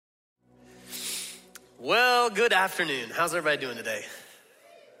Well, good afternoon. How's everybody doing today?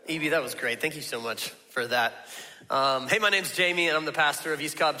 Evie, that was great. Thank you so much for that. Hey, my name's Jamie, and I'm the pastor of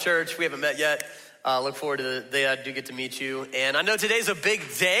East Cobb Church. We haven't met yet. Look forward to the day I do get to meet you. And I know today's a big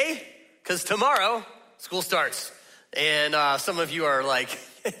day because tomorrow school starts. And some of you are like,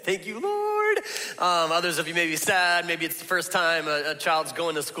 thank you, Lord. Others of you may be sad. Maybe it's the first time a child's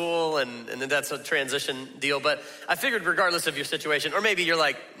going to school and then that's a transition deal. But I figured regardless of your situation, or maybe you're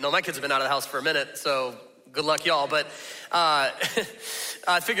like, no, my kids have been out of the house for a minute, so good luck, y'all. But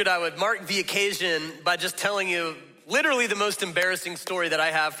I figured I would mark the occasion by just telling you literally the most embarrassing story that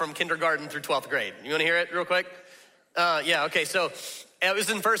I have from kindergarten through 12th grade. You wanna hear it real quick? Yeah, okay, so it was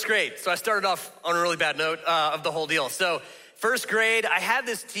in first grade. So I started off on a really bad note of the whole deal. So first grade, I had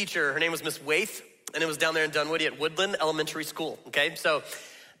this teacher, her name was Miss Waith, and it was down there in Dunwoody at Woodland Elementary School, okay? So,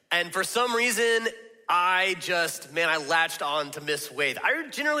 and for some reason, I latched on to Miss Waith. I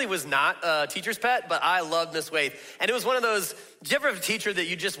generally was not a teacher's pet, but I loved Miss Waith. And it was one of those, did you ever have a teacher that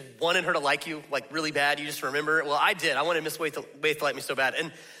you just wanted her to like you, like really bad, you just remember it? Well, I did. I wanted Miss Waith to like me so bad.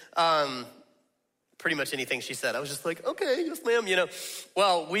 And pretty much anything she said, I was just like, okay, yes ma'am, you know.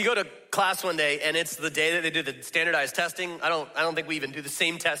 Well, we go to class one day and it's the day that they do the standardized testing. I don't think we even do the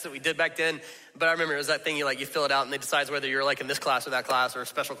same test that we did back then, but I remember it was that thing you fill it out and they decide whether you're like in this class or that class or a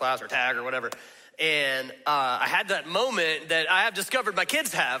special class or tag or whatever. And I had that moment that I have discovered my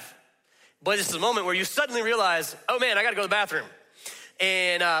kids have, but it's a moment where you suddenly realize, oh man, I gotta go to the bathroom.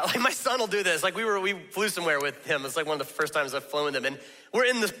 And like my son will do this. Like we flew somewhere with him. It's like one of the first times I've flown with him. And we're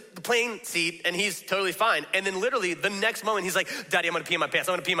in the plane seat and he's totally fine. And then literally the next moment he's like, Daddy, I'm gonna pee in my pants.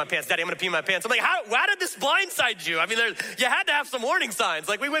 I'm gonna pee in my pants. Daddy, I'm gonna pee in my pants. I'm like, how did this blindside you? I mean, you had to have some warning signs.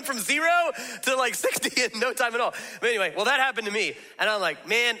 Like we went from 0 to like 60 in no time at all. But anyway, well that happened to me. And I'm like,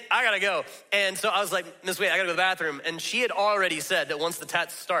 man, I gotta go. And so I was like, Miss Wade, I gotta go to the bathroom. And she had already said that once the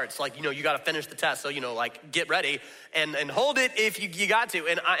test starts, like, you gotta finish the test. So, like get ready and hold it if you got to.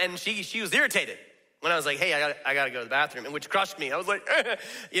 And she was irritated when I was like, hey, I gotta go to the bathroom, and which crushed me. I was like,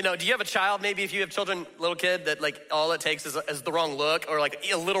 do you have a child, maybe if you have children, little kid, that like all it takes is the wrong look or like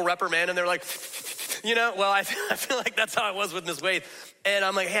a little reprimand and they're like, well, I feel like that's how it was with Miss Wade. And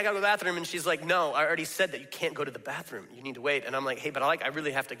I'm like, hey, I gotta go to the bathroom. And she's like, no, I already said that you can't go to the bathroom. You need to wait. And I'm like, hey, but I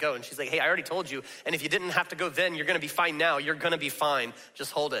really have to go. And she's like, hey, I already told you. And if you didn't have to go then, you're gonna be fine now. You're gonna be fine.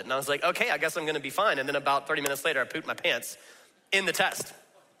 Just hold it. And I was like, okay, I guess I'm gonna be fine. And then about 30 minutes later, I pooped my pants in the test.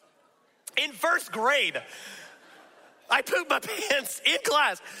 In first grade, I pooped my pants in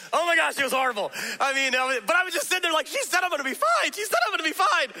class. Oh my gosh, it was horrible. I mean, but I was just sitting there like, she said I'm gonna be fine. She said I'm gonna be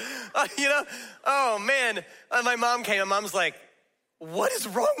fine. Oh man. My mom came and Mom's like, what is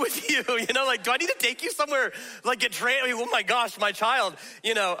wrong with you? Like, do I need to take you somewhere, like get trained? I mean, oh my gosh, my child,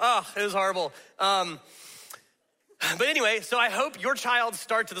 it was horrible. But anyway, so I hope your child's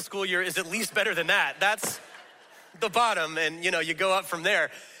start to the school year is at least better than that. That's the bottom, and you go up from there.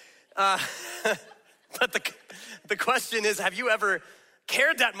 But the question is, have you ever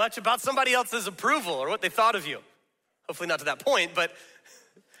cared that much about somebody else's approval or what they thought of you? Hopefully not to that point, but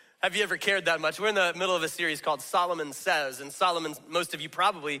have you ever cared that much? We're in the middle of a series called Solomon Says, and Solomon, most of you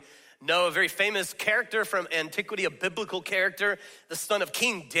probably know, a very famous character from antiquity, a biblical character, the son of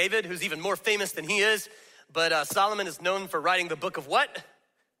King David, who's even more famous than he is. But Solomon is known for writing the book of what?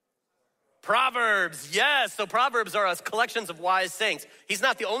 Proverbs, yes. So Proverbs are collections of wise sayings. He's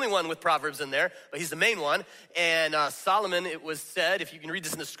not the only one with Proverbs in there, but he's the main one. And Solomon, it was said, if you can read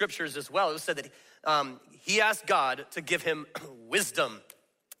this in the scriptures as well, it was said that he asked God to give him wisdom,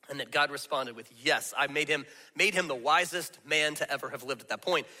 and that God responded with, yes, I made him the wisest man to ever have lived at that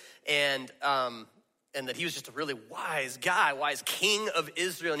point. And that he was just a really wise guy, wise king of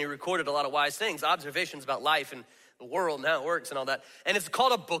Israel, and he recorded a lot of wise things, observations about life and the world and how it works and all that. And it's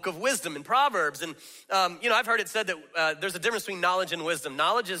called a book of wisdom in Proverbs. And, I've heard it said that there's a difference between knowledge and wisdom.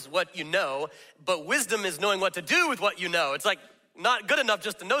 Knowledge is what you know, but wisdom is knowing what to do with what you know. It's like not good enough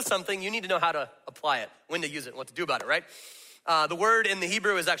just to know something. You need to know how to apply it, when to use it, what to do about it, right? The word in the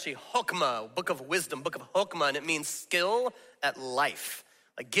Hebrew is actually chokmah, book of wisdom, book of chokmah, and it means skill at life,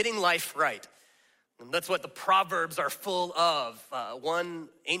 like getting life right. And that's what the Proverbs are full of. One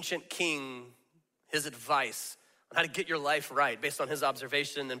ancient king, his advice on how to get your life right based on his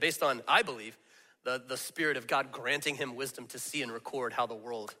observation and based on, I believe, the Spirit of God granting him wisdom to see and record how the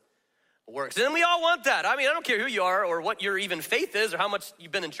world works. And we all want that. I mean, I don't care who you are or what your even faith is or how much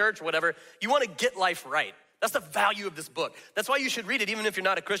you've been in church or whatever. You want to get life right. That's the value of this book. That's why you should read it even if you're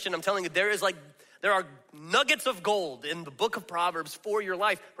not a Christian. I'm telling you, there are nuggets of gold in the book of Proverbs for your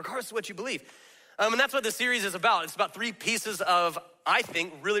life, regardless of what you believe. And that's what this series is about. It's about 3 pieces of, I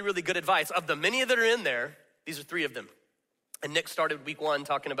think, really, really good advice. Of the many that are in there, these are 3 of them. And Nick started week 1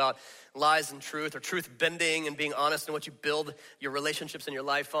 talking about lies and truth, or truth bending and being honest in what you build your relationships in your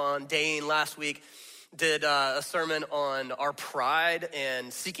life on. Dane last week did a sermon on our pride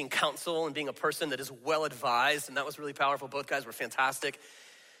and seeking counsel and being a person that is well advised, and that was really powerful. Both guys were fantastic.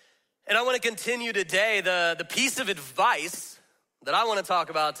 And I want to continue today. The piece of advice that I want to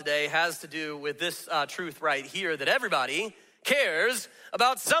talk about today has to do with this truth right here, that everybody cares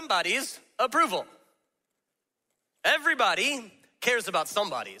about somebody's approval. Everybody cares about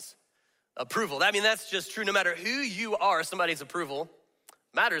somebody's approval. I mean, that's just true. No matter who you are, somebody's approval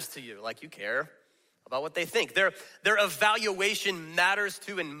matters to you, like you care about what they think. Their evaluation matters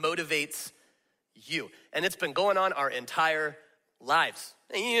to and motivates you. And it's been going on our entire lives.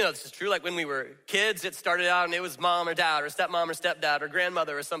 And you know this is true. Like when we were kids, it started out and it was mom or dad or stepmom or stepdad or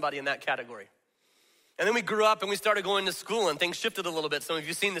grandmother or somebody in that category. And then we grew up and we started going to school and things shifted a little bit. Some of you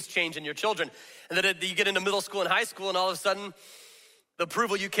have seen this change in your children. And then you get into middle school and high school and all of a sudden, the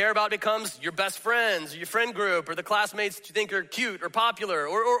approval you care about becomes your best friends, or your friend group, or the classmates that you think are cute or popular,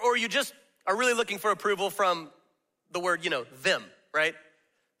 or you just are really looking for approval from the word, them, right?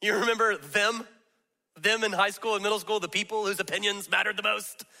 You remember them? Them in high school and middle school, the people whose opinions mattered the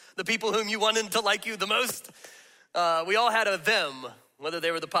most, the people whom you wanted to like you the most. We all had a them, whether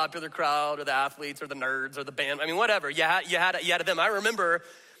they were the popular crowd or the athletes or the nerds or the band. I mean, whatever, you had a them. I remember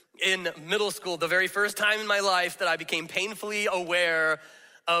in middle school, the very first time in my life that I became painfully aware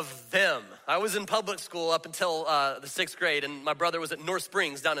of them. I was in public school up until the 6th grade, and my brother was at North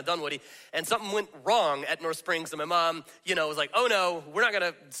Springs down in Dunwoody, and something went wrong at North Springs, and my mom, was like, oh no, we're not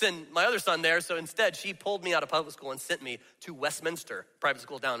gonna send my other son there, so instead she pulled me out of public school and sent me to Westminster, private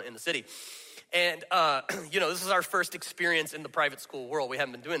school down in the city. And, this is our first experience in the private school world. We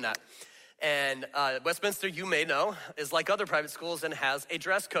haven't been doing that. And Westminster, you may know, is like other private schools and has a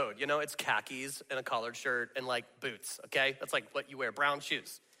dress code. It's khakis and a collared shirt and like boots, okay? That's like what you wear, brown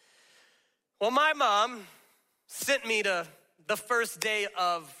shoes. Well, my mom sent me to the first day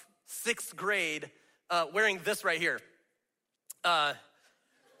of 6th grade wearing this right here. Y'all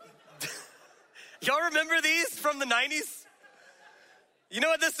remember these from the 90s? You know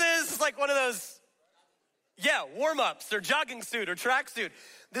what this is? It's like one of those, warm-ups or jogging suit or track suit.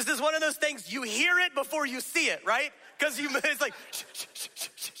 This is one of those things, you hear it before you see it, right? Because it's like,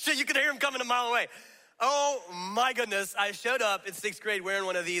 you can hear him coming a mile away. Oh my goodness, I showed up in 6th grade wearing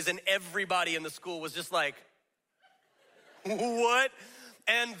one of these and everybody in the school was just like, what?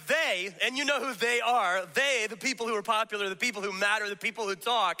 And you know who they are, the people who are popular, the people who matter, the people who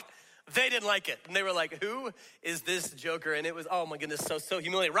talk, they didn't like it. And they were like, who is this joker? And it was, oh my goodness, so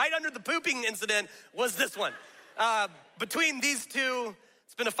humiliating. Right under the pooping incident was this one. Between these two,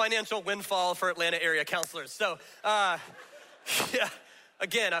 it's been a financial windfall for Atlanta area counselors. So,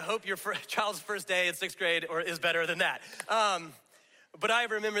 again, I hope your child's first day in 6th grade is better than that. But I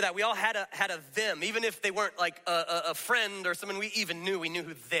remember that we all had a them, even if they weren't like a friend or someone we even knew. We knew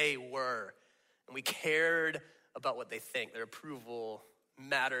who they were, and we cared about what they think. Their approval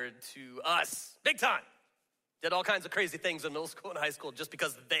mattered to us big time. Did all kinds of crazy things in middle school and high school just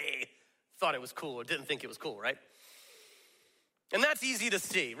because they thought it was cool or didn't think it was cool, right? And that's easy to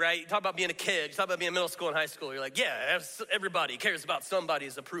see, right? You talk about being a kid, you talk about being in middle school and high school, you're like, yeah, everybody cares about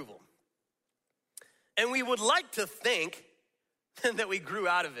somebody's approval. And we would like to think that we grew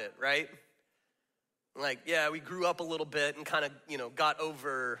out of it, right? Like, yeah, we grew up a little bit and kind of, got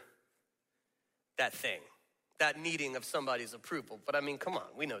over that thing, that needing of somebody's approval. But I mean, come on,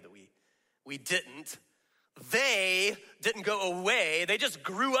 we know that we didn't. They didn't go away. They just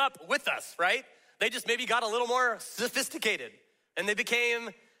grew up with us, right? They just maybe got a little more sophisticated and they became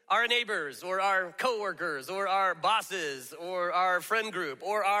our neighbors or our coworkers or our bosses or our friend group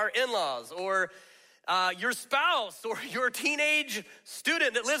or our in-laws or your spouse or your teenage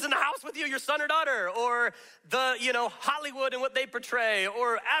student that lives in the house with you, your son or daughter, or the, Hollywood and what they portray,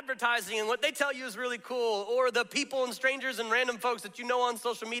 or advertising and what they tell you is really cool, or the people and strangers and random folks that you know on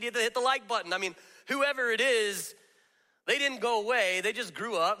social media that hit the like button. I mean, whoever it is, they didn't go away. They just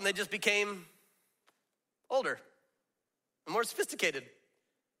grew up and they just became older and more sophisticated,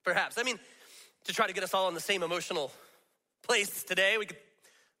 perhaps. I mean, to try to get us all on the same emotional place today,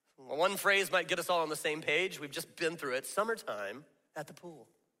 one phrase might get us all on the same page. We've just been through it. Summertime at the pool.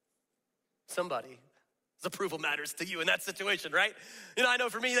 Somebody's approval matters to you in that situation, right? I know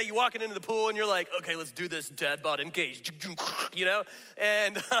for me that you walking into the pool and you're like, okay, let's do this, dad bod engaged,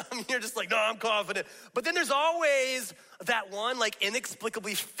 and you're just like, no, I'm confident. But then there's always that one like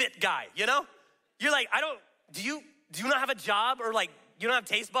inexplicably fit guy, You're like, do you not have a job or like, you don't have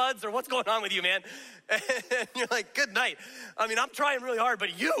taste buds, or what's going on with you, man? And you're like, good night. I mean, I'm trying really hard,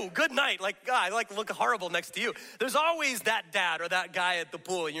 but you, good night. Like, God, I like look horrible next to you. There's always that dad or that guy at the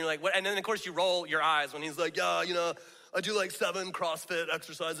pool, and you're like, what? And then of course you roll your eyes when he's like, yeah, you know, I do like 7 CrossFit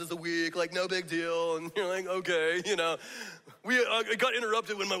exercises a week, like no big deal. And you're like, okay, you know. I got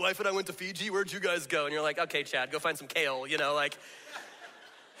interrupted when my wife and I went to Fiji. Where'd you guys go? And you're like, okay, Chad, go find some kale, you know, like,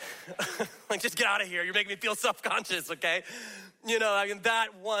 like just get out of here. You're making me feel self-conscious, okay? You know, I mean,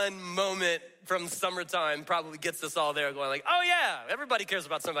 that one moment from summertime probably gets us all there going like, oh yeah, everybody cares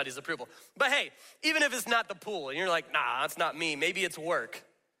about somebody's approval. But hey, even if it's not the pool and you're like, nah, that's not me. Maybe it's work.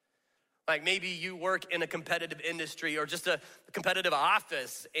 Like maybe you work in a competitive industry or just a competitive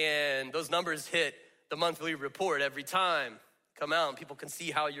office and those numbers hit the monthly report every time. Come out and people can see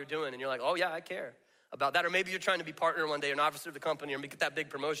how you're doing and you're like, oh yeah, I care about that. Or maybe you're trying to be partner one day, an officer of the company, or get that big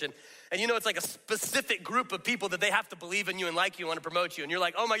promotion. And you know, it's like a specific group of people that they have to believe in you and like you and want to promote you. And you're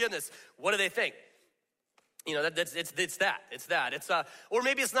like, oh my goodness, what do they think? You know, it's that. Or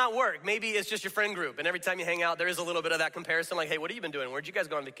maybe it's not work. Maybe it's just your friend group. And every time you hang out, there is a little bit of that comparison. Like, hey, what have you been doing? Where'd you guys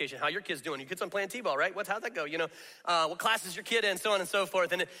go on vacation? How your kids doing? Your kids on playing t-ball, right? How'd that go? You know, what class is your kid in? So on and so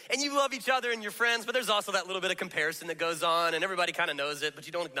forth. And you love each other and your friends, but there's also that little bit of comparison that goes on and everybody kind of knows it, but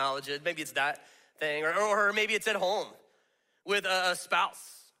you don't acknowledge it. Maybe it's that thing. Or maybe it's at home with a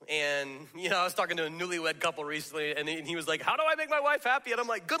spouse. And, you know, I was talking to a newlywed couple recently, and he was like, how do I make my wife happy? And I'm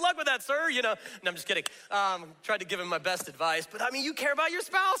like, good luck with that, sir, you know. And I'm just kidding. Tried to give him my best advice. But, I mean, you care about your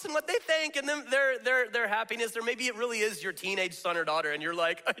spouse and what they think and their happiness. Or maybe it really is your teenage son or daughter, and you're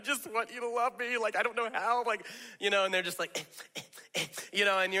like, I just want you to love me. Like, I don't know how. Like, you know, and they're just like, you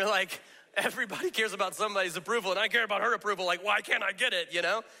know, and you're like, everybody cares about somebody's approval, and I care about her approval. Like, why can't I get it, you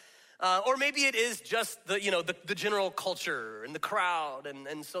know? Or maybe it is just the general culture and the crowd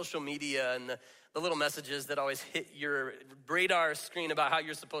and social media and the little messages that always hit your radar screen about how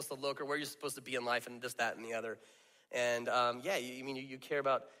you're supposed to look or where you're supposed to be in life and this, that, and the other. And you care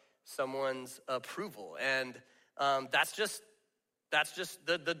about someone's approval. And that's just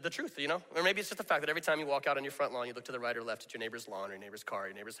the truth, you know? Or maybe it's just the fact that every time you walk out on your front lawn, you look to the right or left at your neighbor's lawn or your neighbor's car,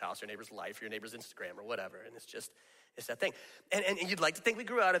 your neighbor's house, your neighbor's life, your neighbor's Instagram or whatever. And it's that thing. And you'd like to think we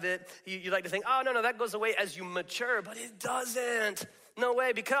grew out of it. You'd like to think, oh, no, that goes away as you mature, but it doesn't. No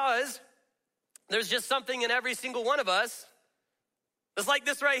way, because there's just something in every single one of us that's like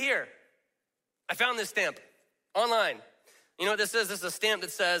this right here. I found this stamp online. You know what this is? This is a stamp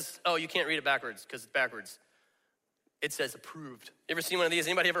that says, oh, you can't read it backwards because it's backwards. It says approved. You ever seen one of these?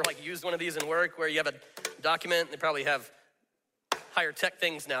 Anybody ever used one of these in work where you have a document? They probably have higher tech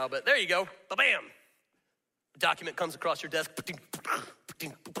things now, but there you go. Bam. Document comes across your desk.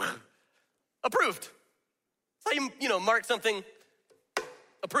 Approved. That's how you mark something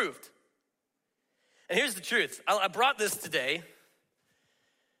approved. And here's the truth. I brought this today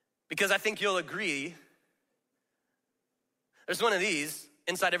because I think you'll agree there's one of these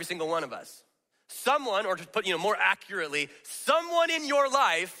inside every single one of us. Someone, or to put more accurately, someone in your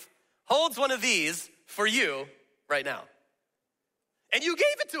life holds one of these for you right now. And you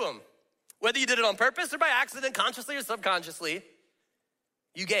gave it to them. Whether you did it on purpose or by accident, consciously or subconsciously,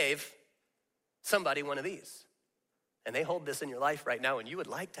 you gave somebody one of these. And they hold this in your life right now, and you would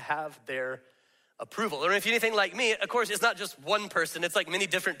like to have their approval. Or if you're anything like me, of course, it's not just one person. It's like many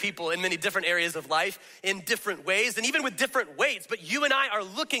different people in many different areas of life in different ways, and even with different weights. But you and I are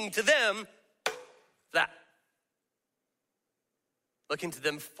looking to them looking to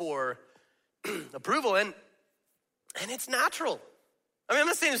them for approval, and it's natural. I mean, I'm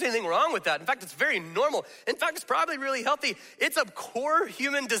not saying there's anything wrong with that. In fact, it's very normal. In fact, it's probably really healthy. It's a core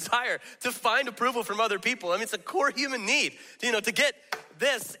human desire to find approval from other people. I mean, it's a core human need, to get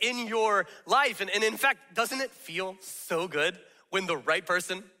this in your life. And in fact, doesn't it feel so good when the right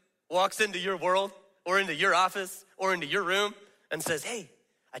person walks into your world or into your office or into your room and says, hey,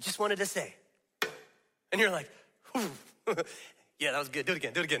 I just wanted to say. And you're like, yeah, that was good. Do it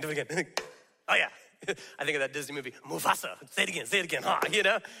again. Oh, yeah. I think of that Disney movie, Mufasa. Say it again, huh?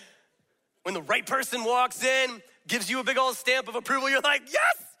 When the right person walks in, gives you a big old stamp of approval, you're like,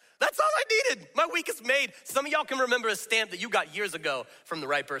 yes, that's all I needed. My week is made. Some of y'all can remember a stamp that you got years ago from the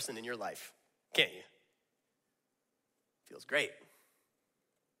right person in your life. Can't you? Feels great.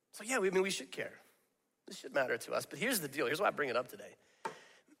 So yeah, we should care. This should matter to us. But here's the deal. Here's why I bring it up today.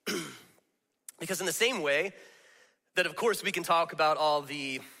 Because in the same way that, of course, we can talk about all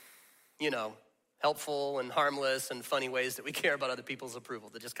the, helpful and harmless and funny ways that we care about other people's approval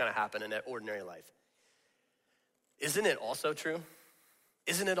that just kind of happen in ordinary life. Isn't it also true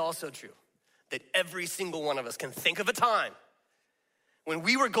that every single one of us can think of a time when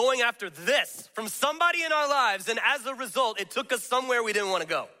we were going after this from somebody in our lives, and as a result, it took us somewhere we didn't want to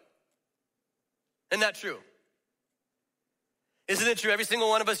go. Isn't that true? Isn't it true? Every single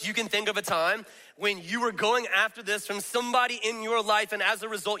one of us, you can think of a time when you were going after this from somebody in your life, and as a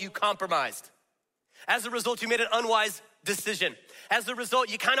result, you compromised. As a result, you made an unwise decision. As a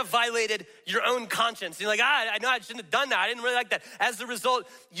result, you kind of violated your own conscience. You're like, I know I shouldn't have done that. I didn't really like that. As a result,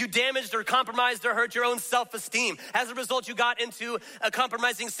 you damaged or compromised or hurt your own self-esteem. As a result, you got into a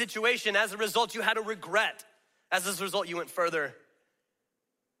compromising situation. As a result, you had a regret. As a result, you went further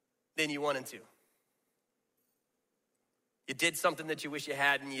than you wanted to. You did something that you wish you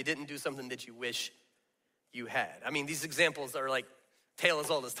had, and you didn't do something that you wish you had. I mean, these examples are like tale as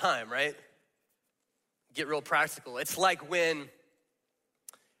old as time, right? Get real practical. It's like when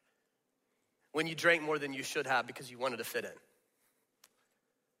you drank more than you should have because you wanted to fit in.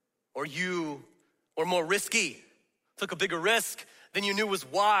 Or you were more risky, took a bigger risk than you knew was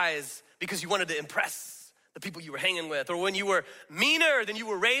wise because you wanted to impress the people you were hanging with. Or when you were meaner than you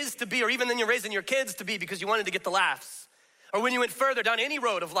were raised to be, or even than you're raising your kids to be because you wanted to get the laughs. Or when you went further down any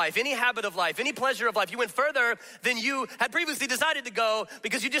road of life, any habit of life, any pleasure of life, you went further than you had previously decided to go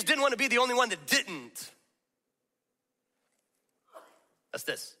because you just didn't want to be the only one that didn't. That's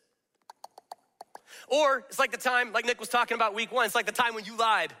this. Or it's like the time, like Nick was talking about week one, it's like the time when you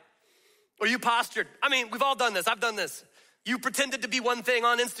lied or you postured. I mean, we've all done this. I've done this. You pretended to be one thing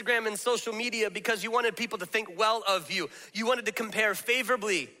on Instagram and social media because you wanted people to think well of you. You wanted to compare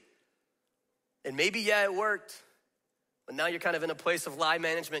favorably. And maybe, yeah, it worked. But now you're kind of in a place of lie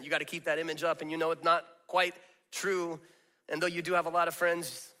management. You got to keep that image up, and you know it's not quite true. And though you do have a lot of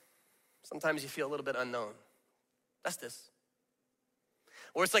friends, sometimes you feel a little bit unknown. That's this.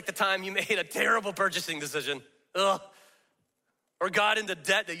 Or it's like the time you made a terrible purchasing decision. Or got into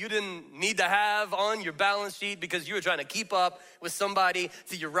debt that you didn't need to have on your balance sheet because you were trying to keep up with somebody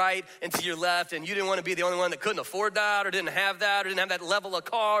to your right and to your left, and you didn't want to be the only one that couldn't afford that or didn't have that or didn't have that level of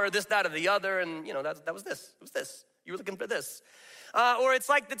car or this, that, or the other. And you know, that was this. It was this. You were looking for this. Or it's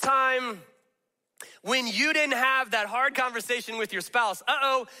like the time when you didn't have that hard conversation with your spouse,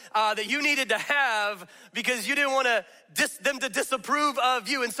 that you needed to have because you didn't want them to disapprove of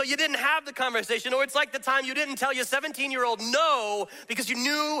you. And so you didn't have the conversation. Or it's like the time you didn't tell your 17-year-old no because you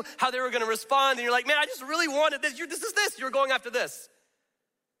knew how they were going to respond. And you're like, man, I just really wanted this. This. You were going after this.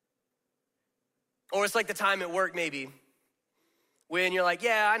 Or it's like the time at work maybe when you're like,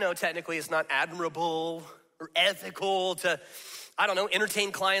 yeah, I know technically it's not admirable or ethical to, I don't know,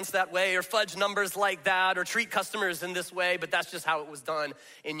 entertain clients that way or fudge numbers like that or treat customers in this way, but that's just how it was done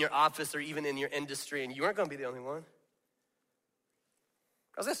in your office or even in your industry, and you weren't gonna be the only one.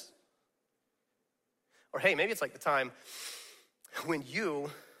 How's this? Or hey, maybe it's like the time when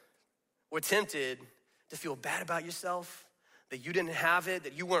you were tempted to feel bad about yourself, that you didn't have it,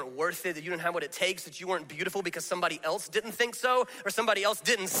 that you weren't worth it, that you didn't have what it takes, that you weren't beautiful because somebody else didn't think so or somebody else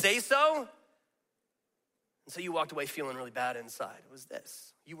didn't say so. And so you walked away feeling really bad inside. It was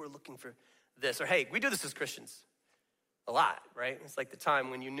this. You were looking for this. Or hey, we do this as Christians a lot, right? It's like the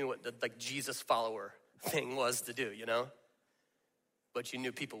time when you knew what the Jesus follower thing was to do, you know? But you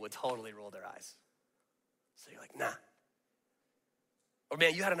knew people would totally roll their eyes. So you're like, nah. Or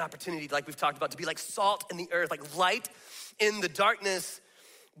man, you had an opportunity, like we've talked about, to be like salt in the earth, like light in the darkness.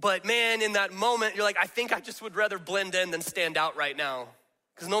 But man, in that moment, you're like, I think I just would rather blend in than stand out right now.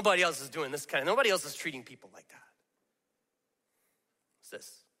 Because nobody else is doing this nobody else is treating people like that. What's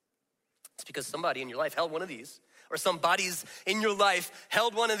this? It's because somebody in your life held one of these, or some bodies in your life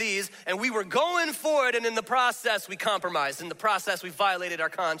held one of these, and we were going for it, and in the process, we compromised. In the process, we violated our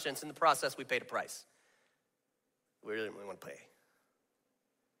conscience. In the process, we paid a price we didn't really want to pay.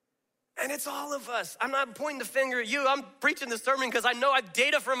 And it's all of us. I'm not pointing the finger at you. I'm preaching this sermon because I know I have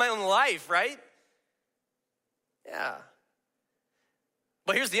data from my own life, right? Yeah.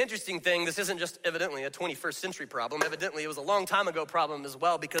 But here's the interesting thing. This isn't just evidently a 21st century problem. Evidently, it was a long time ago problem as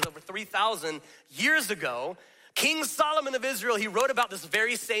well, because over 3,000 years ago, King Solomon of Israel, he wrote about this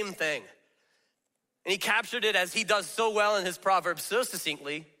very same thing. And he captured it as he does so well in his Proverbs, so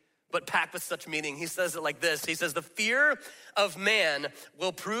succinctly, but packed with such meaning. He says it like this. He says, the fear of man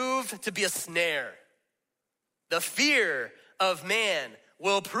will prove to be a snare. The fear of man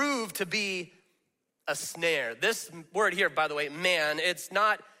will prove to be a snare. This word here, by the way, man, it's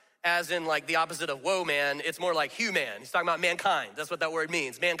not as in like the opposite of woe man, it's more like human. He's talking about mankind. That's what that word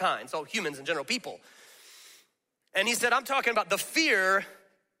means, mankind. So humans in general, people. And he said, I'm talking about the fear of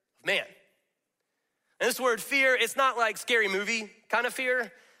man. And this word fear, it's not like scary movie kind of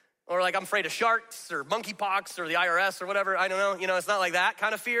fear, or like I'm afraid of sharks or monkeypox or the IRS or whatever, I don't know. You know, it's not like that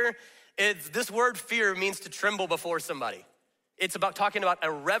kind of fear. This word fear means to tremble before somebody. It's about talking about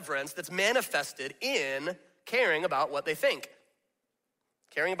a reverence that's manifested in caring about what they think.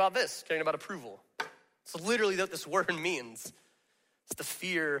 Caring about this, caring about approval. It's literally what this word means. It's the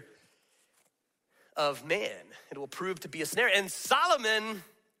fear of man. It will prove to be a snare. And Solomon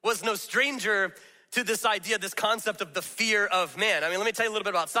was no stranger to this idea, this concept of the fear of man. I mean, let me tell you a little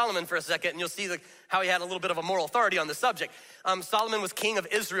bit about Solomon for a second, and you'll see how he had a little bit of a moral authority on the subject. Solomon was king of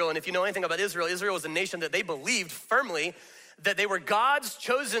Israel, and if you know anything about Israel, Israel was a nation that they believed firmly that they were God's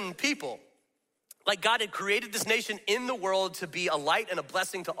chosen people. Like God had created this nation in the world to be a light and a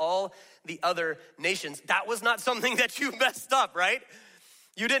blessing to all the other nations. That was not something that you messed up, right?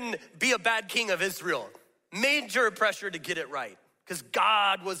 You didn't be a bad king of Israel. Major pressure to get it right because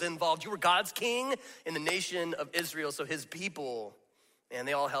God was involved. You were God's king in the nation of Israel, so his people, man,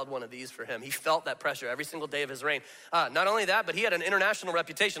 they all held one of these for him. He felt that pressure every single day of his reign. Not only that, but he had an international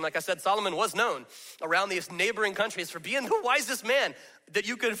reputation. Like I said, Solomon was known around these neighboring countries for being the wisest man that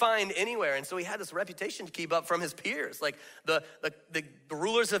you could find anywhere. And so he had this reputation to keep up from his peers. Like the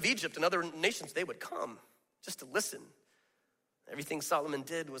rulers of Egypt and other nations, they would come just to listen. Everything Solomon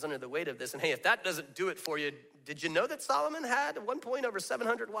did was under the weight of this. And hey, if that doesn't do it for you, did you know that Solomon had at one point over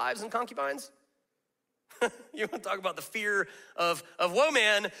 700 wives and concubines? You want to talk about the fear of woe,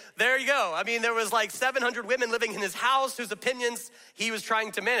 man? There you go. I mean, there was like 700 women living in his house whose opinions he was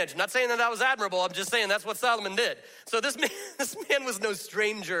trying to manage. I'm not saying that was admirable. I'm just saying that's what Solomon did. So this man was no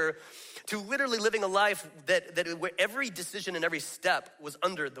stranger to literally living a life where every decision and every step was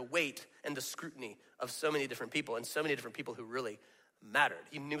under the weight and the scrutiny of so many different people and so many different people who really mattered.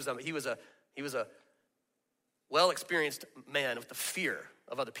 He was a well-experienced man with the fear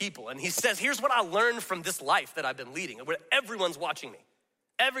of other people. And he says, here's what I learned from this life that I've been leading, where everyone's watching me.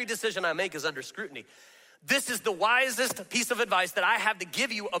 Every decision I make is under scrutiny. This is the wisest piece of advice that I have to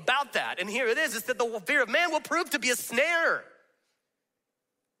give you about that. And here it is that the fear of man will prove to be a snare.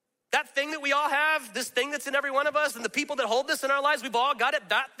 That thing that we all have, this thing that's in every one of us, and the people that hold this in our lives, we've all got it,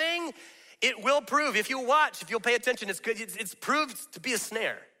 that thing, it will prove, if you watch, if you'll pay attention, it's proved to be a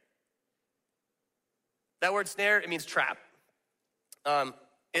snare. That word snare, it means trap.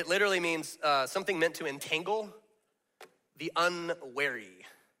 It literally means something meant to entangle the unwary.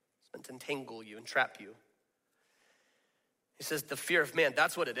 It's meant to entangle you and trap you. He says the fear of man,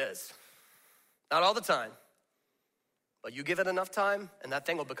 that's what it is. Not all the time, but you give it enough time and that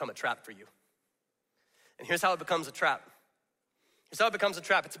thing will become a trap for you. And here's how it becomes a trap. Here's how it becomes a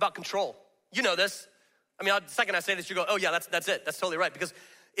trap. It's about control. You know this. I mean, the second I say this, you go, oh yeah, that's it. That's totally right. Because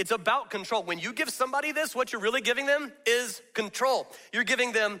it's about control. When you give somebody this, what you're really giving them is control. You're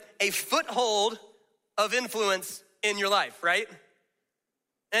giving them a foothold of influence in your life, right?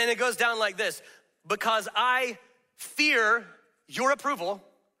 And it goes down like this. Because I fear your approval,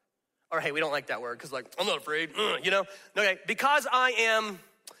 or hey, we don't like that word because like, I'm not afraid, you know? Okay, because I am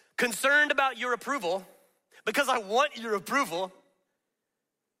concerned about your approval, because I want your approval,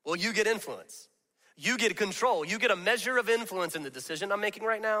 well, you get influence. You get control. You get a measure of influence in the decision I'm making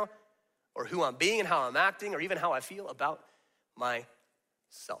right now, or who I'm being and how I'm acting, or even how I feel about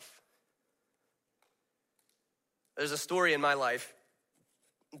myself. There's a story in my life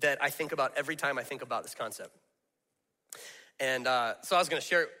that I think about every time I think about this concept. And so I was gonna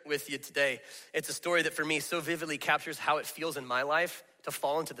share it with you today. It's a story that for me so vividly captures how it feels in my life to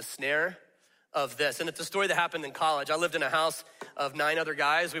fall into the snare of this. And it's a story that happened in college. I lived in a house of 9 other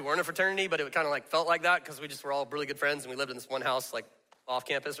guys. We weren't a fraternity, but it kind of like felt like that because we just were all really good friends and we lived in this one house like off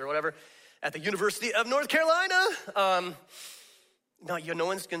campus or whatever at the University of North Carolina. No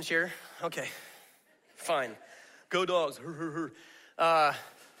one's gonna share? Okay, fine. Go dogs.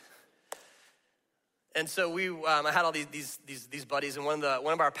 And so I had all these buddies, and one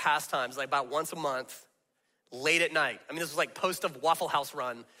of our pastimes, like about once a month, late at night. I mean, this was like post of Waffle House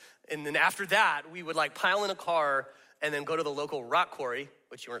run. And then after that, we would like pile in a car and then go to the local rock quarry,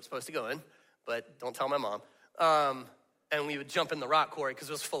 which you weren't supposed to go in, but don't tell my mom. And we would jump in the rock quarry because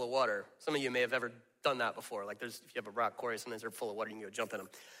it was full of water. Some of you may have ever done that before. Like if you have a rock quarry, sometimes they're full of water, you can go jump in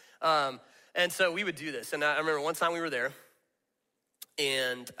them. And so we would do this. And I remember one time we were there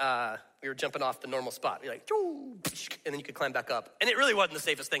and we were jumping off the normal spot. You're like, and then you could climb back up. And it really wasn't the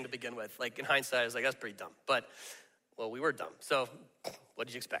safest thing to begin with. Like in hindsight, I was like, that's pretty dumb. But, well, we were dumb. So what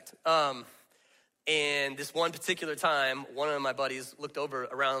did you expect? And this one particular time, one of my buddies looked over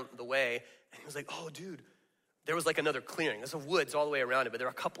around the way and he was like, oh, dude, there was like another clearing. There's a woods all the way around it, but there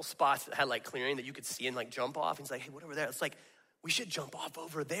were a couple spots that had like clearing that you could see and like jump off. And he's like, hey, what over there? It's like, we should jump off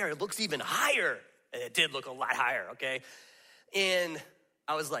over there. It looks even higher. And it did look a lot higher, okay? And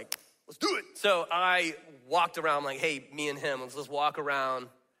I was like, let's do it. So I walked around like, hey, me and him, let's walk around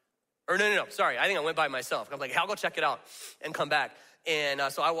Or no, sorry, I think I went by myself. I'm like, hey, I'll go check it out and come back. And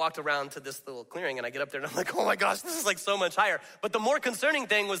so I walked around to this little clearing and I get up there and I'm like, oh my gosh, this is like so much higher. But the more concerning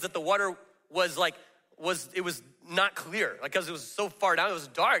thing was that the water was not clear. Like, cause it was so far down, it was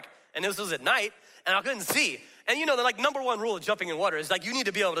dark and this was at night and I couldn't see. And you know, the like number one rule of jumping in water is like, you need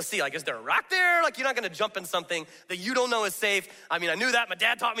to be able to see, like, is there a rock there? Like, you're not gonna jump in something that you don't know is safe. I mean, I knew that, my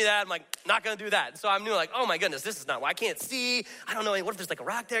dad taught me that. I'm like, not gonna do that. And so I knew like, oh my goodness, this is not, I can't see. I don't know, what if there's like a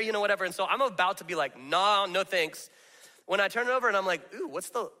rock there, you know, whatever. And so I'm about to be like, no thanks. When I turn it over and I'm like, ooh, what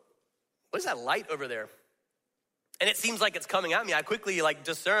is that light over there? And it seems like it's coming at me. I quickly like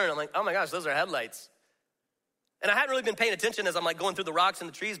discern, I'm like, oh my gosh, those are headlights. And I hadn't really been paying attention as I'm like going through the rocks and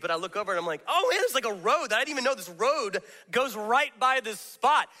the trees, but I look over and I'm like, oh man, there's like a road that I didn't even know this road goes right by this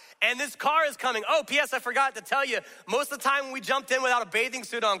spot. And this car is coming. Oh, P.S. I forgot to tell you, most of the time we jumped in without a bathing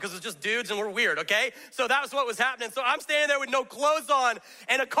suit on because it's just dudes and we're weird, okay? So that was what was happening. So I'm standing there with no clothes on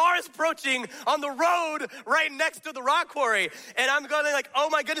and a car is approaching on the road right next to the rock quarry. And I'm going like, oh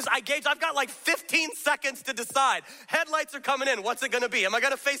my goodness, I've got like 15 seconds to decide. Headlights are coming in. What's it gonna be? Am I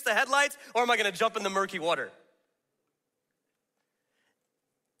gonna face the headlights or am I gonna jump in the murky water?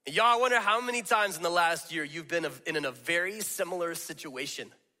 Y'all, I wonder how many times in the last year you've been in a very similar situation.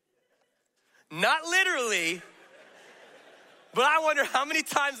 Not literally, but I wonder how many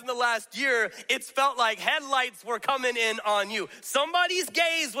times in the last year it's felt like headlights were coming in on you. Somebody's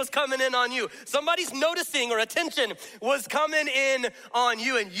gaze was coming in on you. Somebody's noticing or attention was coming in on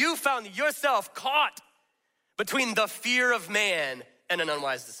you, and you found yourself caught between the fear of man and an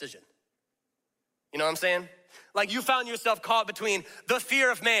unwise decision. You know what I'm saying? Like you found yourself caught between the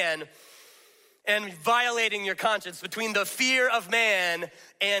fear of man and violating your conscience, between the fear of man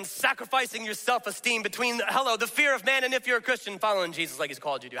and sacrificing your self-esteem, between the fear of man and if you're a Christian following Jesus like he's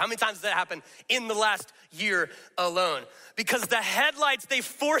called you to. How many times has that happened in the last year alone? Because the headlights, they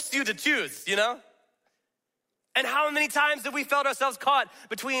force you to choose, you know? And how many times have we felt ourselves caught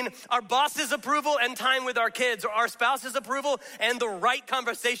between our boss's approval and time with our kids, or our spouse's approval and the right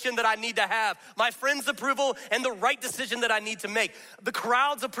conversation that I need to have, my friend's approval and the right decision that I need to make, the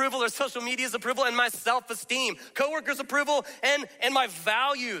crowd's approval or social media's approval and my self-esteem, coworkers' approval and my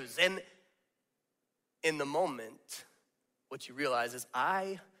values. And in the moment, what you realize is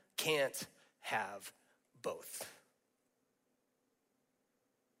I can't have both.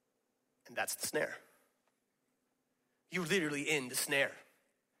 And that's the snare. You're literally in the snare.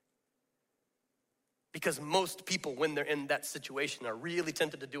 Because most people, when they're in that situation, are really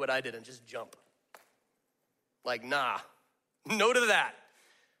tempted to do what I did and just jump. Like, nah, no to that.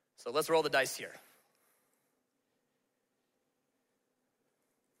 So let's roll the dice here.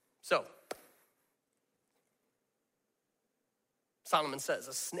 So, Solomon says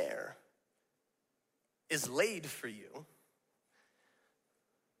a snare is laid for you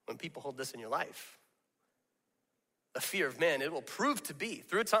when people hold this in your life. The fear of man, it will prove to be,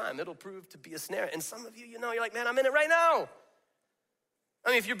 through time, it'll prove to be a snare. And some of you, you're like, man, I'm in it right now. I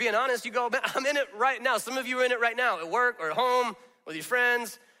mean, if you're being honest, you go, man, I'm in it right now. Some of you are in it right now, at work or at home, with your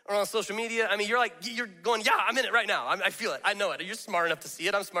friends, or on social media. I mean, you're going, yeah, I'm in it right now. I feel it, I know it. You're smart enough to see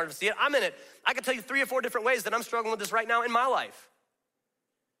it, I'm smart enough to see it. I'm in it. I can tell you 3 or 4 different ways that I'm struggling with this right now in my life.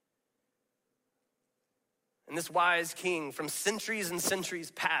 And this wise king from centuries and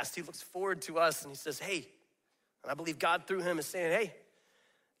centuries past, he looks forward to us and he says, hey, and I believe God through him is saying, hey,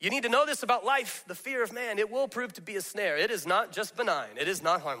 you need to know this about life. The fear of man, it will prove to be a snare. It is not just benign. It is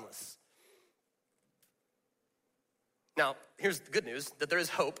not harmless. Now, here's the good news, that there is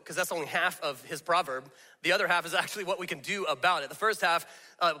hope, because that's only half of his proverb. The other half is actually what we can do about it. The first half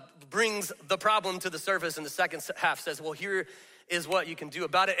brings the problem to the surface, and the second half says, well, here is what you can do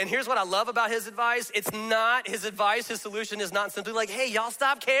about it. And here's what I love about his advice. It's not his advice, his solution is not simply like, hey, y'all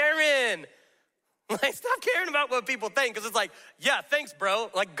stop caring. Like, stop caring about what people think, because it's like, yeah, thanks,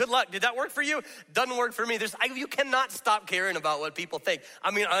 bro. Like, good luck. Did that work for you? Doesn't work for me. You cannot stop caring about what people think.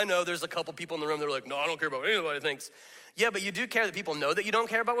 I mean, I know there's a couple people in the room that are like, no, I don't care about what anybody thinks. Yeah, but you do care that people know that you don't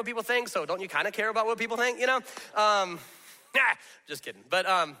care about what people think, so don't you kind of care about what people think, you know? Just kidding, but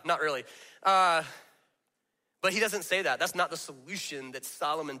not really. But he doesn't say that. That's not the solution that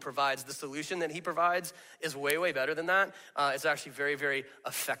Solomon provides. The solution that he provides is way, way better than that. It's actually very, very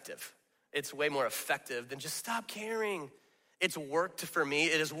effective. It's way more effective than just stop caring. It's worked for me.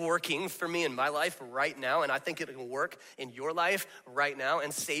 It is working for me in my life right now, and I think it can work in your life right now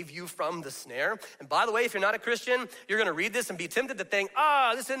and save you from the snare. And by the way, if you're not a Christian, you're gonna read this and be tempted to think,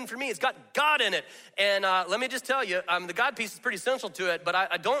 this isn't for me. It's got God in it. And let me just tell you, the God piece is pretty essential to it, but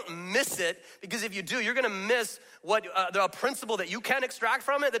I don't miss it, because if you do, you're gonna miss what the principle that you can extract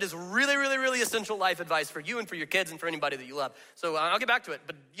from it that is really, really, really essential life advice for you and for your kids and for anybody that you love. So I'll get back to it,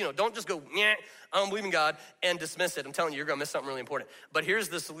 but don't just go, I don't believe in God, and dismiss it. I'm telling you, you're gonna miss something really important. But here's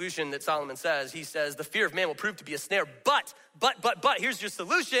the solution that Solomon says. He says, the fear of man will prove to be a snare, but, here's your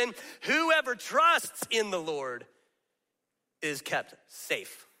solution. Whoever trusts in the Lord is kept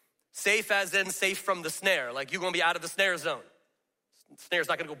safe. Safe as in safe from the snare, like you're gonna be out of the snare zone. The snare's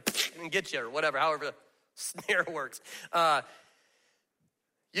not gonna go and get you or whatever, however the snare works.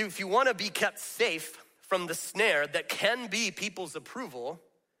 If you wanna be kept safe from the snare that can be people's approval,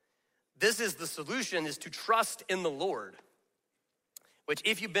 this is the solution, is to trust in the Lord. Which,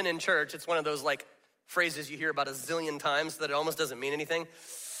 if you've been in church, it's one of those like phrases you hear about a zillion times that it almost doesn't mean anything.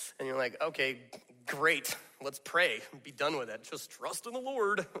 And you're like, okay, great, let's pray, be done with it. Just trust in the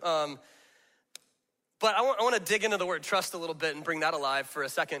Lord. But I want to dig into the word trust a little bit and bring that alive for a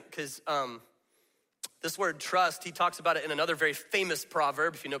second, because this word trust, he talks about it in another very famous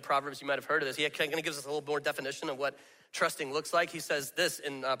proverb. If you know Proverbs, you might have heard of this. He kind of gives us a little more definition of what trusting looks like. He says this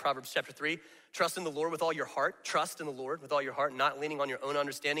in Proverbs chapter 3, trust in the Lord with all your heart. Trust in the Lord with all your heart, not leaning on your own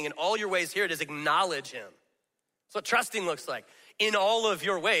understanding. In all your ways, here it is, acknowledge him. That's what trusting looks like. In all of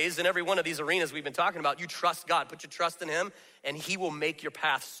your ways, in every one of these arenas we've been talking about, you trust God. Put your trust in him, and he will make your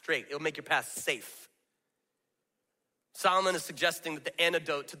path straight. He'll make your path safe. Solomon is suggesting that the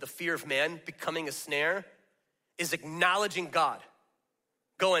antidote to the fear of man becoming a snare is acknowledging God.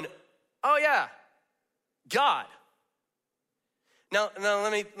 Going, oh yeah, God. Now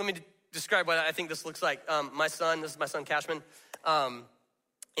let me describe what I think this looks like. This is my son Cashman,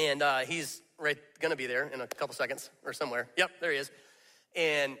 and he's gonna be there in a couple seconds or somewhere. Yep, there he is.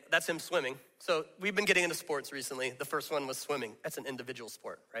 And that's him swimming. So we've been getting into sports recently. The first one was swimming. That's an individual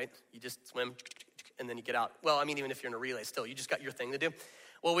sport, right? You just swim and then you get out. Well, I mean, even if you're in a relay still, you just got your thing to do.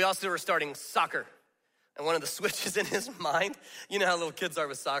 Well, we also were starting soccer. And one of the switches in his mind, you know how little kids are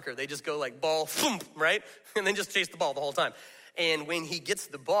with soccer. They just go like ball, right? And then just chase the ball the whole time. And when he gets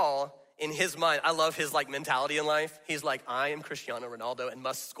the ball, in his mind, I love his like mentality in life. He's like, I am Cristiano Ronaldo and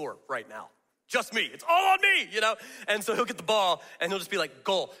must score right now. Just me, it's all on me, And so he'll get the ball and he'll just be like,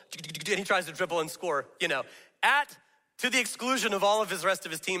 goal. And he tries to dribble and score, to the exclusion of all of his rest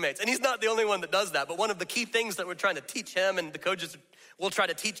of his teammates. And he's not the only one that does that, but one of the key things that we're trying to teach him, and the coaches will try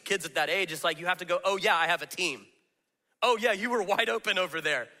to teach kids at that age, is like, you have to go, oh yeah, I have a team. Oh yeah, you were wide open over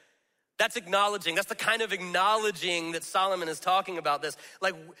there. That's acknowledging. That's the kind of acknowledging that Solomon is talking about this.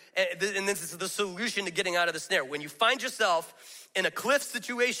 And this is the solution to getting out of the snare. When you find yourself in a cliff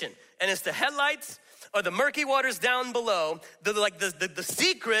situation and it's the headlights or the murky waters down below, the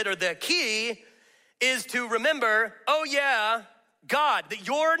secret or the key is to remember, oh yeah, God, that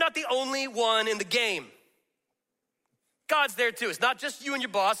you're not the only one in the game. God's there too. It's not just you and your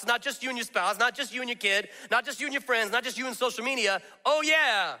boss. It's not just you and your spouse. Not just you and your kid. Not just you and your friends. Not just you and social media. Oh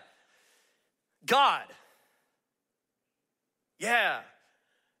yeah, God. Yeah.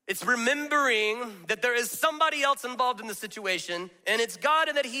 It's remembering that there is somebody else involved in the situation, and it's God,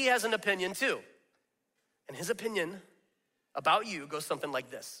 and that he has an opinion too. And his opinion about you goes something like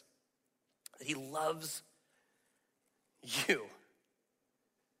this: that he loves you.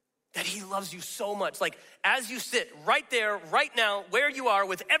 That he loves you so much. Like, as you sit right there, right now, where you are,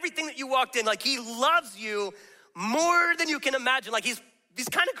 with everything that you walked in, like he loves you more than you can imagine. Like he's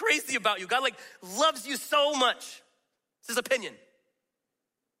kind of crazy about you. God loves you so much. It's his opinion.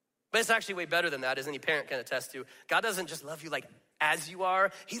 But it's actually way better than that, as any parent can attest to. God doesn't just love you like as you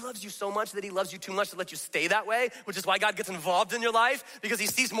are. He loves you so much that he loves you too much to let you stay that way, which is why God gets involved in your life, because he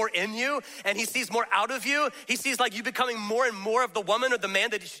sees more in you and he sees more out of you. He sees like you becoming more and more of the woman or the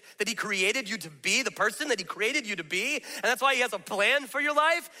man that he created you to be, the person that he created you to be. And that's why he has a plan for your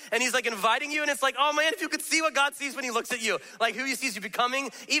life. And he's like inviting you, and it's like, oh man, if you could see what God sees when he looks at you, like who he sees you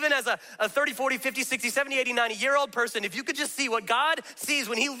becoming, even as a 30, 40, 50, 60, 70, 80, 90-year-old person, if you could just see what God sees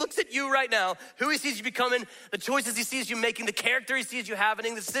when he looks at you right now, who he sees you becoming, the choices he sees you making, the character he sees you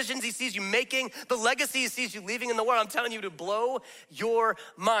having, the decisions he sees you making, the legacy he sees you leaving in the world, I'm telling you, to blow your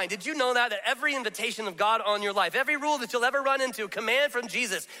mind. Did you know that every invitation of God on your life, every rule that you'll ever run into, command from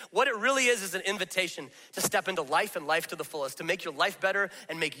Jesus, what it really is an invitation to step into life and life to the fullest, to make your life better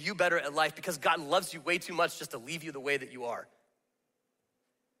and make you better at life, because God loves you way too much just to leave you the way that you are.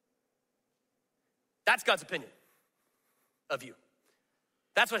 That's God's opinion of you.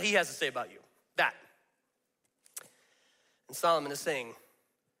 That's what he has to say about you. That. And Solomon is saying,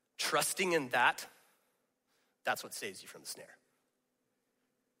 trusting in that, that's what saves you from the snare.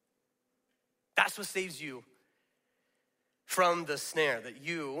 That's what saves you from the snare, that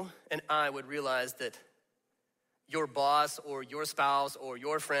you and I would realize that your boss or your spouse or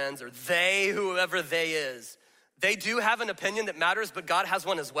your friends or they, whoever they is, they do have an opinion that matters, but God has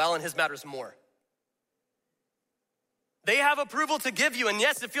one as well, and his matters more. They have approval to give you, and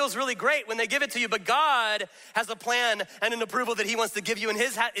yes, it feels really great when they give it to you, but God has a plan and an approval that he wants to give you, and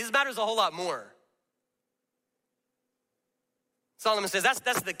his matters a whole lot more. Solomon says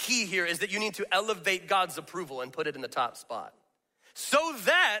that's the key here, is that you need to elevate God's approval and put it in the top spot. So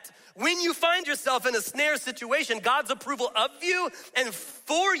that when you find yourself in a snare situation, God's approval of you and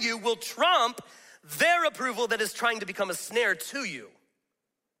for you will trump their approval that is trying to become a snare to you,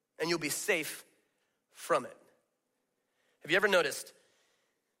 and you'll be safe from it. Have you ever noticed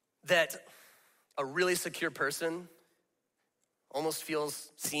that a really secure person almost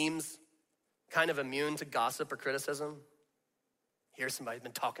seems kind of immune to gossip or criticism? Hear somebody's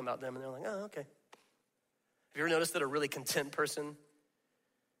been talking about them and they're like, oh, okay. Have you ever noticed that a really content person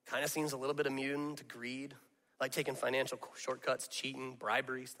kind of seems a little bit immune to greed, like taking financial shortcuts, cheating,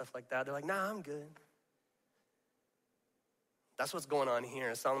 bribery, stuff like that? They're like, nah, I'm good. That's what's going on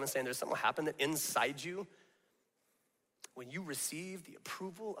here. Solomon's saying there's something will happen that inside you, when you receive the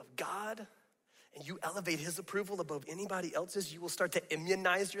approval of God and you elevate his approval above anybody else's, you will start to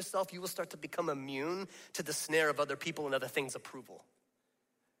immunize yourself. You will start to become immune to the snare of other people and other things' approval.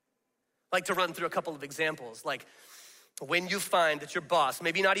 Like to run through a couple of examples, like when you find that your boss,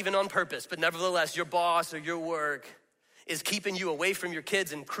 maybe not even on purpose, but nevertheless your boss or your work is keeping you away from your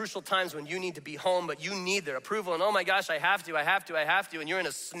kids in crucial times when you need to be home, but you need their approval, and oh my gosh, I have to, and you're in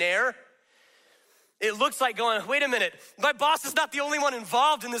a snare. It looks like going, wait a minute, my boss is not the only one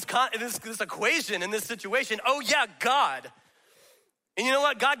involved in this equation, in this situation. Oh yeah, God. And you know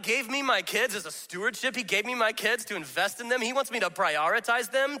what? God gave me my kids as a stewardship. He gave me my kids to invest in them. He wants me to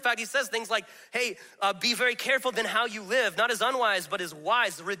prioritize them. In fact, he says things like, hey, be very careful then how you live, not as unwise, but as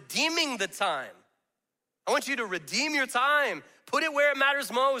wise, redeeming the time. I want you to redeem your time. Put it where it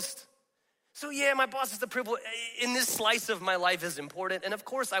matters most. So yeah, my boss's approval in this slice of my life is important. And of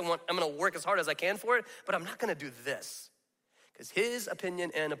course I'm gonna work as hard as I can for it, but I'm not gonna do this. Because his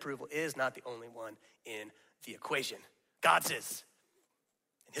opinion and approval is not the only one in the equation. God's is.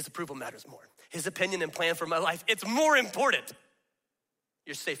 And his approval matters more. His opinion and plan for my life, it's more important.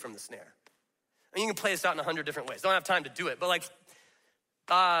 You're safe from the snare. And you can play this out in 100 different ways. Don't have time to do it, but like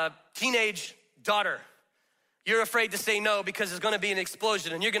teenage daughter, you're afraid to say no because there's gonna be an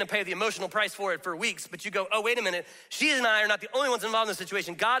explosion and you're gonna pay the emotional price for it for weeks, but you go, oh, wait a minute, she and I are not the only ones involved in this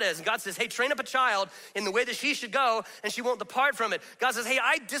situation. God is, and God says, hey, train up a child in the way that she should go and she won't depart from it. God says, hey,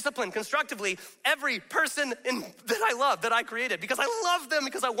 I discipline constructively every person that I love, that I created, because I love them,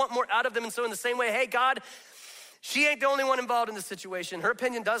 because I want more out of them. And so in the same way, hey, God, she ain't the only one involved in this situation. Her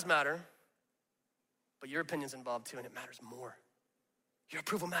opinion does matter, but your opinion's involved too, and it matters more. Your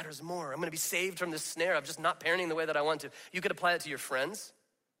approval matters more. I'm gonna be saved from this snare of just not parenting the way that I want to. You could apply it to your friends.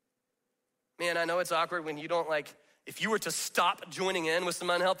 Man, I know it's awkward when you don't if you were to stop joining in with some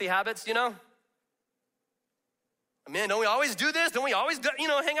unhealthy habits, you know? Man, don't we always do this? Don't we always,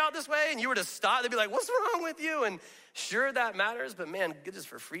 hang out this way? And you were to stop, they'd be like, what's wrong with you? And sure, that matters, but man, it is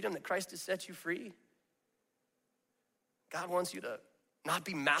for freedom that Christ has set you free. God wants you to not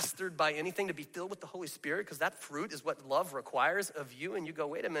be mastered by anything, to be filled with the Holy Spirit, because that fruit is what love requires of you. And you go,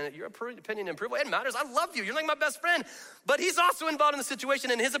 wait a minute, your opinion and approval, it matters. I love you. You're like my best friend. But he's also involved in the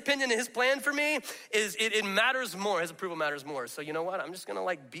situation, and his opinion and his plan for me is it matters more. His approval matters more. So you know what? I'm just gonna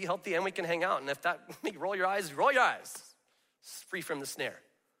be healthy and we can hang out. And if that, roll your eyes. It's free from the snare.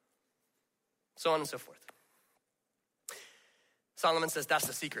 So on and so forth. Solomon says that's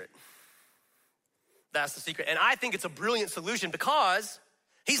the secret. That's the secret. And I think it's a brilliant solution, because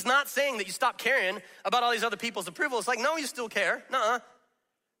he's not saying that you stop caring about all these other people's approval. It's like, no, you still care. Nuh-uh.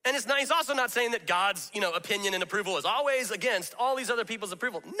 And he's also not saying that God's, opinion and approval is always against all these other people's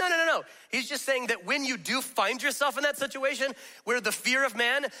approval. No. He's just saying that when you do find yourself in that situation where the fear of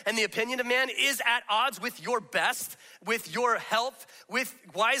man and the opinion of man is at odds with your best, with your health, with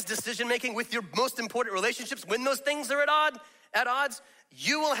wise decision-making, with your most important relationships, when those things are at odds,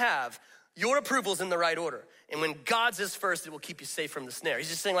 you will have your approval's in the right order. And when God's is first, it will keep you safe from the snare. He's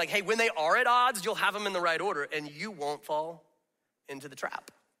just saying hey, when they are at odds, you'll have them in the right order and you won't fall into the trap.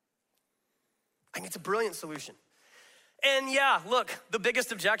 I think it's a brilliant solution. And yeah, look, the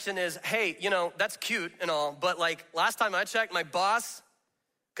biggest objection is, hey, that's cute and all, but last time I checked, my boss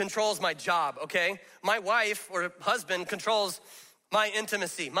controls my job, okay? My wife or husband controls my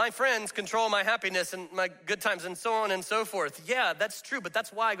intimacy. My friends control my happiness and my good times and so on and so forth. Yeah, that's true, but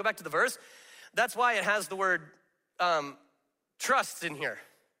that's why, I go back to the verse, that's why it has the word trust in here.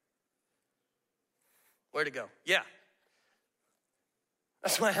 Where'd it go? Yeah.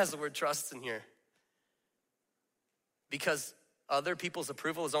 That's why it has the word trust in here. Because other people's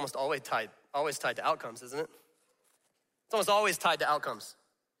approval is almost always tied to outcomes, isn't it? It's almost always tied to outcomes.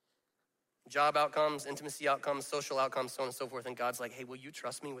 Job outcomes, intimacy outcomes, social outcomes, so on and so forth. And God's like, hey, will you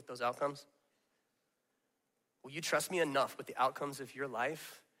trust me with those outcomes? Will you trust me enough with the outcomes of your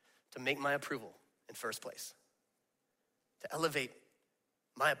life to make my approval in first place? To elevate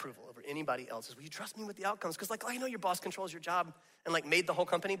my approval over anybody else's. Will you trust me with the outcomes? Because I know your boss controls your job and made the whole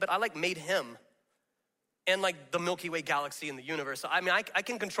company, but I made him and the Milky Way galaxy and the universe. So I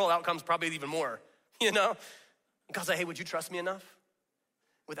can control outcomes probably even more, God's like, hey, would you trust me enough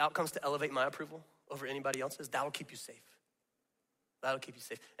with outcomes to elevate my approval over anybody else's? That'll keep you safe. That'll keep you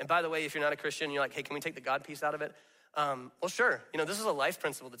safe. And by the way, if you're not a Christian, you're like, hey, can we take the God piece out of it? Well, sure. This is a life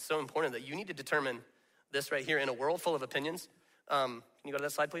principle that's so important that you need to determine this right here. In a world full of opinions, can you go to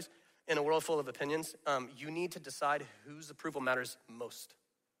that slide, please? In a world full of opinions, you need to decide whose approval matters most.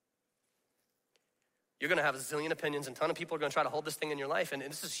 You're gonna have a zillion opinions and a ton of people are gonna try to hold this thing in your life. And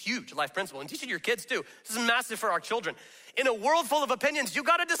this is huge, life principle. And teach it to your kids too. This is massive for our children. In a world full of opinions, you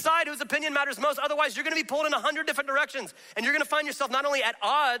gotta decide whose opinion matters most. Otherwise, you're gonna be pulled in 100 different directions. And you're gonna find yourself not only at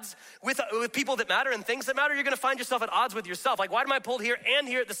odds with people that matter and things that matter, you're gonna find yourself at odds with yourself. Why am I pulled here and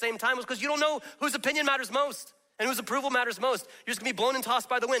here at the same time? It's because you don't know whose opinion matters most and whose approval matters most. You're just gonna be blown and tossed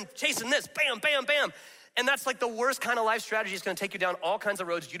by the wind, chasing this, bam, bam, bam. And that's the worst kind of life strategy. It's gonna take you down all kinds of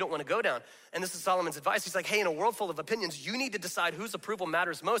roads you don't wanna go down. And this is Solomon's advice. He's like, hey, in a world full of opinions, you need to decide whose approval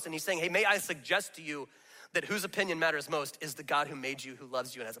matters most. And he's saying, hey, may I suggest to you that whose opinion matters most is the God who made you, who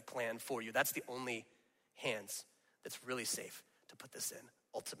loves you and has a plan for you. That's the only hands that's really safe to put this in,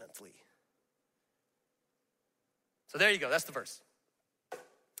 ultimately. So there you go, that's the verse.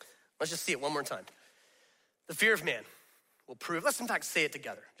 Let's just see it one more time. The fear of man will prove, let's in fact say it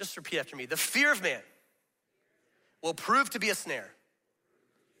together. Just repeat after me. The fear of man will prove to be a snare,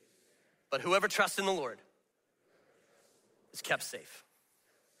 but whoever trusts in the Lord is kept safe.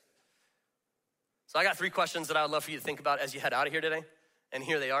 So I got 3 questions that I would love for you to think about as you head out of here today, and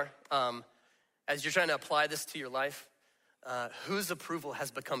here they are. As you're trying to apply this to your life, whose approval has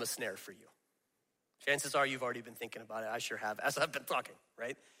become a snare for you? Chances are you've already been thinking about it. I sure have, as I've been talking,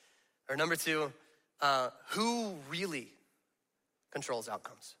 right? Or number 2, who really controls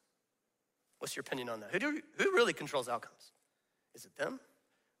outcomes? What's your opinion on that? Who really controls outcomes? Is it them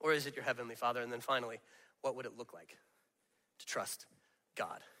or is it your heavenly Father? And then finally, what would it look like to trust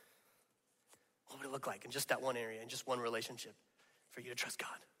God? What would it look like in just that one area, in just one relationship, for you to trust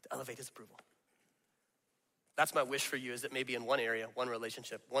God, to elevate his approval? That's my wish for you, is that maybe in one area, one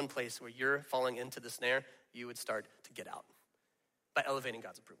relationship, one place where you're falling into the snare, you would start to get out by elevating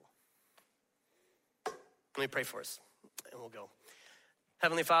God's approval. Let me pray for us and we'll go.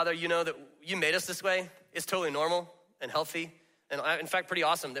 Heavenly Father, you know that you made us this way. It's totally normal and healthy, and in fact, pretty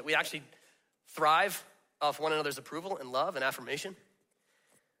awesome that we actually thrive off one another's approval and love and affirmation.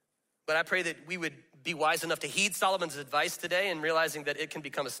 But I pray that we would be wise enough to heed Solomon's advice today in realizing that it can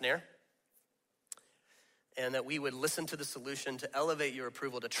become a snare, and that we would listen to the solution to elevate your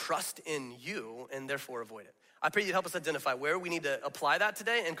approval, to trust in you and therefore avoid it. I pray you'd help us identify where we need to apply that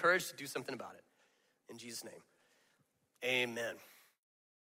today and courage to do something about it. In Jesus' name, amen.